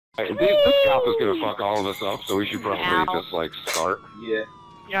Alright, this cop is gonna fuck all of us up, so we should probably just, like, start. Yeah.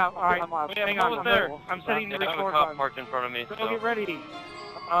 Yeah, alright. Hang on, I'm setting the record on. Parked in front of me. So get ready.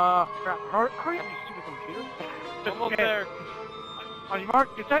 Crap. Hurry up, you stupid computer. Almost there. On your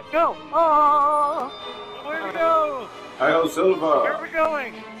mark, get set, go! Oh! Where we go? Hi, Silva. Where are we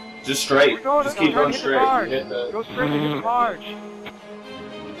going? Just straight. Just keep going straight. Go straight to the barge.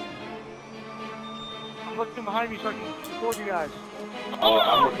 I'm looking behind me so I can record you guys. Oh,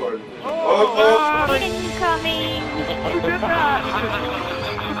 I'm recording. Oh! Incoming! Who did that?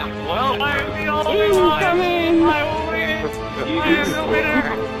 Well, I am the only one! Incoming! I will win! I am the winner!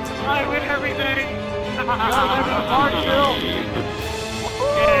 I win everything!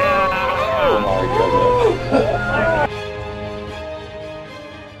 Yeah! Oh my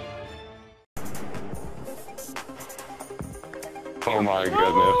goodness. Oh my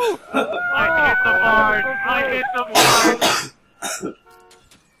goodness. I hit the barn! I hit the barn!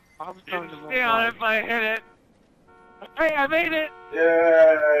 Didn't stay on it if I hit it. Hey, I made it!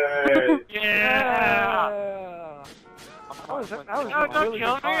 Yay! Yeah! That was Don't really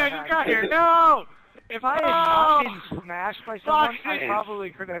kill me, good I car, just got here. No! If I had not been smashed by someone, I Boxes. probably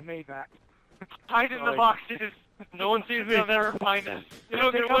could have made that. Hide in the boxes. No one sees me, they'll never find us. You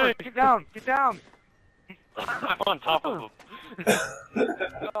don't get away. Get down, get down. I'm on top of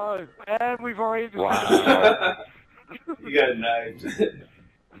them. And we've already... Wow. You got knifed.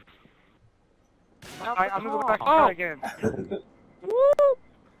 I'm gonna go back to try again.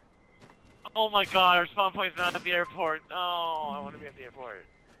 Oh my god, our spawn point's not at the airport. Oh, I want to be at the airport.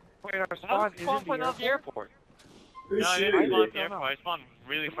 Wait, our spawn is Spawn point in not the the airport. airport. Who's No, I shooting didn't spawn you? at the airport. I spawned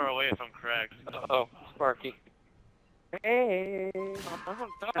really far away if I'm correct. Oh, Sparky. Hey. No,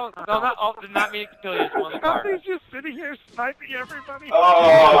 not me to kill you. Spawn in the car. He's just sitting here sniping everybody.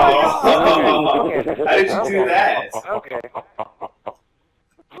 Oh! Okay. How did you do that? Okay.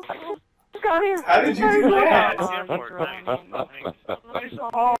 Got here. How did you do that? Airport, I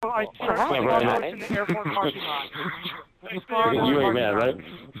spawned in the airport parking lot. You ain't mad, right?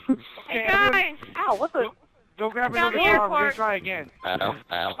 Okay, Guys! ow, what the? Go grab Down another the car, we're gonna airport. try again. Ow,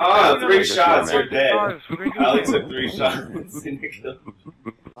 ow. Oh, 3 shots, you're dead. Cars, I we're gonna only do took 3 shots.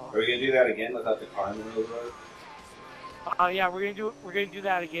 Are we gonna do that again without the car in the middle of the road? yeah, we're gonna do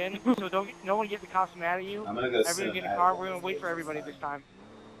that again. So no one get the cops mad at you. I'm gonna go sit Everybody get in the car. We're gonna wait for everybody this time.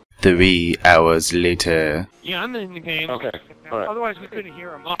 3 hours later. Yeah, I'm in the game. Okay, alright. Otherwise, we couldn't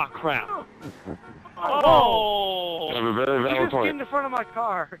hear him. Oh crap. Oh! I have a very You valid just get in point. the front of my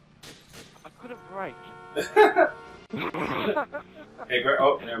car. I couldn't brake. Hey,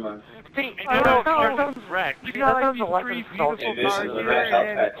 oh, never mind. I know, Car comes wrecked. You got like these 3 beautiful Hey, this cars is the here, red and top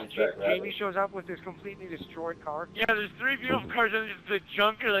then track, right? Jamie shows up with this completely destroyed car. Yeah, there's 3 beautiful cars and there's the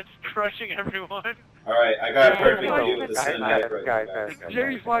junker that's crushing everyone. Alright, I got a perfect view with the sniper. Guys.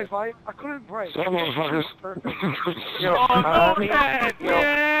 Jamie flies by. I couldn't brake. Some motherfuckers. Perfect. Oh, no, man!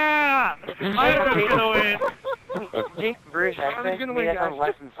 Yeah! I am gonna win. Jake British accent, gonna maybe win, that sounds guys.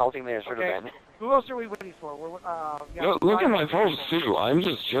 less insulting than it should have been. Who else are we waiting for? We're, Look at my pulse, too. I'm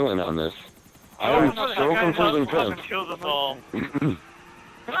just chilling on this. I am so completely pissed. Kills us all.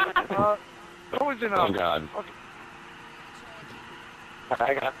 What was enough? Oh, God.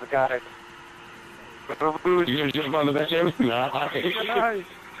 I got the guy. You gonna jump on the back end? Nice. Nice.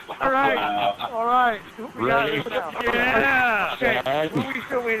 Alright. We got Ready? it now. Yeah! Okay, who are we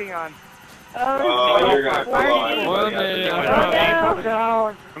still waiting on? Oh, you're gonna pull on. One everybody minute, else.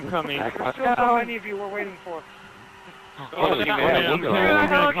 Down. I'm coming. Still so many of you we're waiting for. Holy Yeah, crap, look at all that.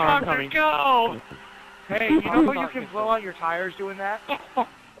 helicopter, go! Hey, you know how you can blow out your tires doing that?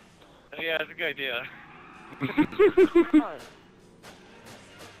 Yeah, that's a good idea.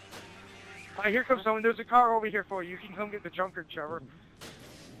 Alright, here comes someone. There's a car over here for you. You can come get the junker, Trevor.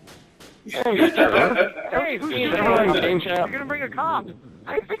 Hey, who's Is you? that what I'm saying, You're chap? gonna bring a cop.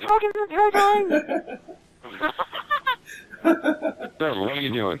 I've been talking the entire time! Sir, what are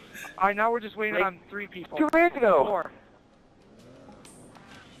you doing? Alright, now we're just waiting on 3 people. 2 minutes ago! 4.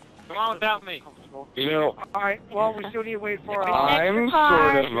 Come on without me. You know, Alright, well, we still need to wait for, I'm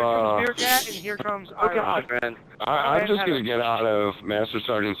sort here comes of, Beercat, and here comes, Oh god, man. I'm just gonna get out of Master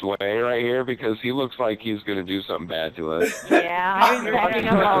Sergeant's way right here because he looks like he's gonna do something bad to us. Yeah, I've been talking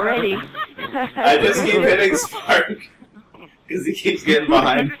him already. I just keep hitting Spark. Because he keeps getting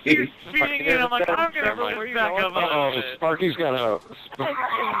behind me. He's speeding in, I'm like, I'm gonna put his back up Oh, on it. Sparky's got a...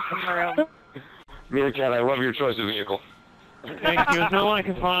 Meerkat, I love your choice of vehicle. Thank you, no one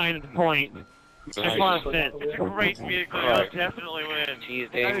can find the point. Just Nice. lost it. It's a great vehicle, you'll definitely win.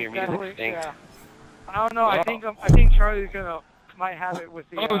 Jeez, damn, your music stinks. Yeah. I don't know, I think Charlie's might have it with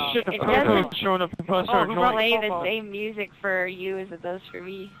the, Oh shit, the It photo doesn't- showing up the bus Oh, are who going. play the same music for you as it does for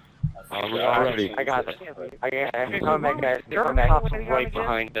me? We're all ready. I got it. They're right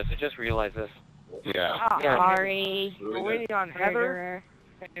behind us. I just realized this. Yeah. Sorry. We're waiting on Heather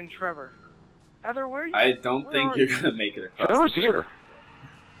and Trevor. Heather, where are you? I don't think you're gonna make it across. Trevor's here.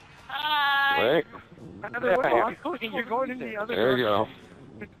 Wait. Heather, where are you? You're going in the other There you go.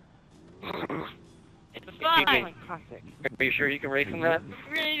 It's fine. Are you sure you can race in that?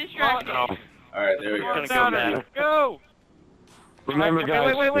 Really distracted. Alright, there we go. Let's go. Remember,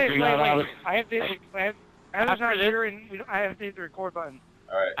 guys, Wait. if you're not out of... I have Heather's not here, and I have to hit the record button.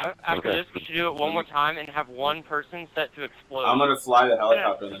 Alright. After this, we should do it one more time and have one person set to explode. I'm gonna fly the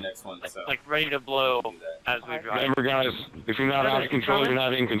helicopter in the next one, so. Like ready to blow as we drive. Remember, guys, if you're not out of control, you're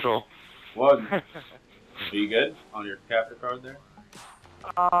not in control. What? Are you good on your capture card there?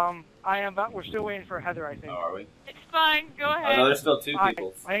 I am, but we're still waiting for Heather, I think. Oh, are we? It's fine. Go Oh, ahead. no, there's still 2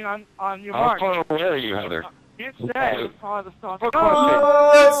 people. Hang on your How mark. far away are you, Heather? It's set. Oh, let's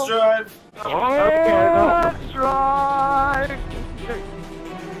drive! Let's drive!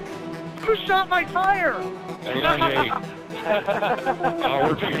 Who shot my tire? Hang on, Jay.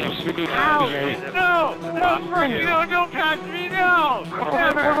 We're picking up speed now, Jay. No, don't catch me, no!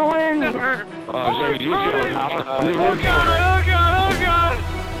 Jay, you feel it now. Oh God!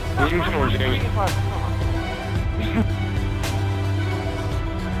 Lean forward, Jay.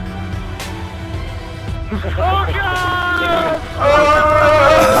 Oh God!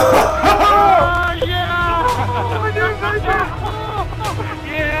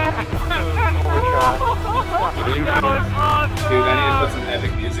 That was awesome! Dude, I need to put some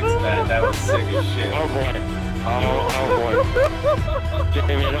epic music to that. That was sick as shit. Oh boy. Oh boy.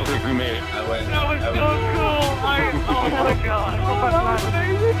 Jamie, I don't think we made it. I went. That was so cool! Oh my God!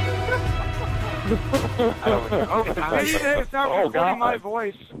 It's not recording my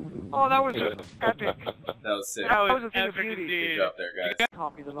voice. Oh, that was epic. That was sick. That was a thing of epic beauty. Good indeed. job there, guys.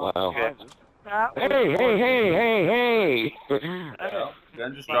 Copy the Wow. That was Hey. Well,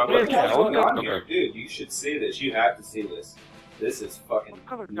 then just drop it. What's going on here? Dude, you should see this. You have to see this. This is fucking What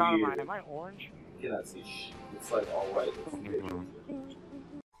color dot am I? weird. Am I orange? You cannot see shit. It's like all white.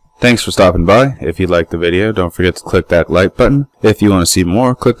 Thanks for stopping by. If you liked the video, don't forget to click that like button. If you want to see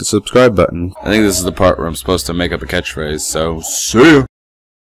more, click the subscribe button. I think this is the part where I'm supposed to make up a catchphrase, so see ya!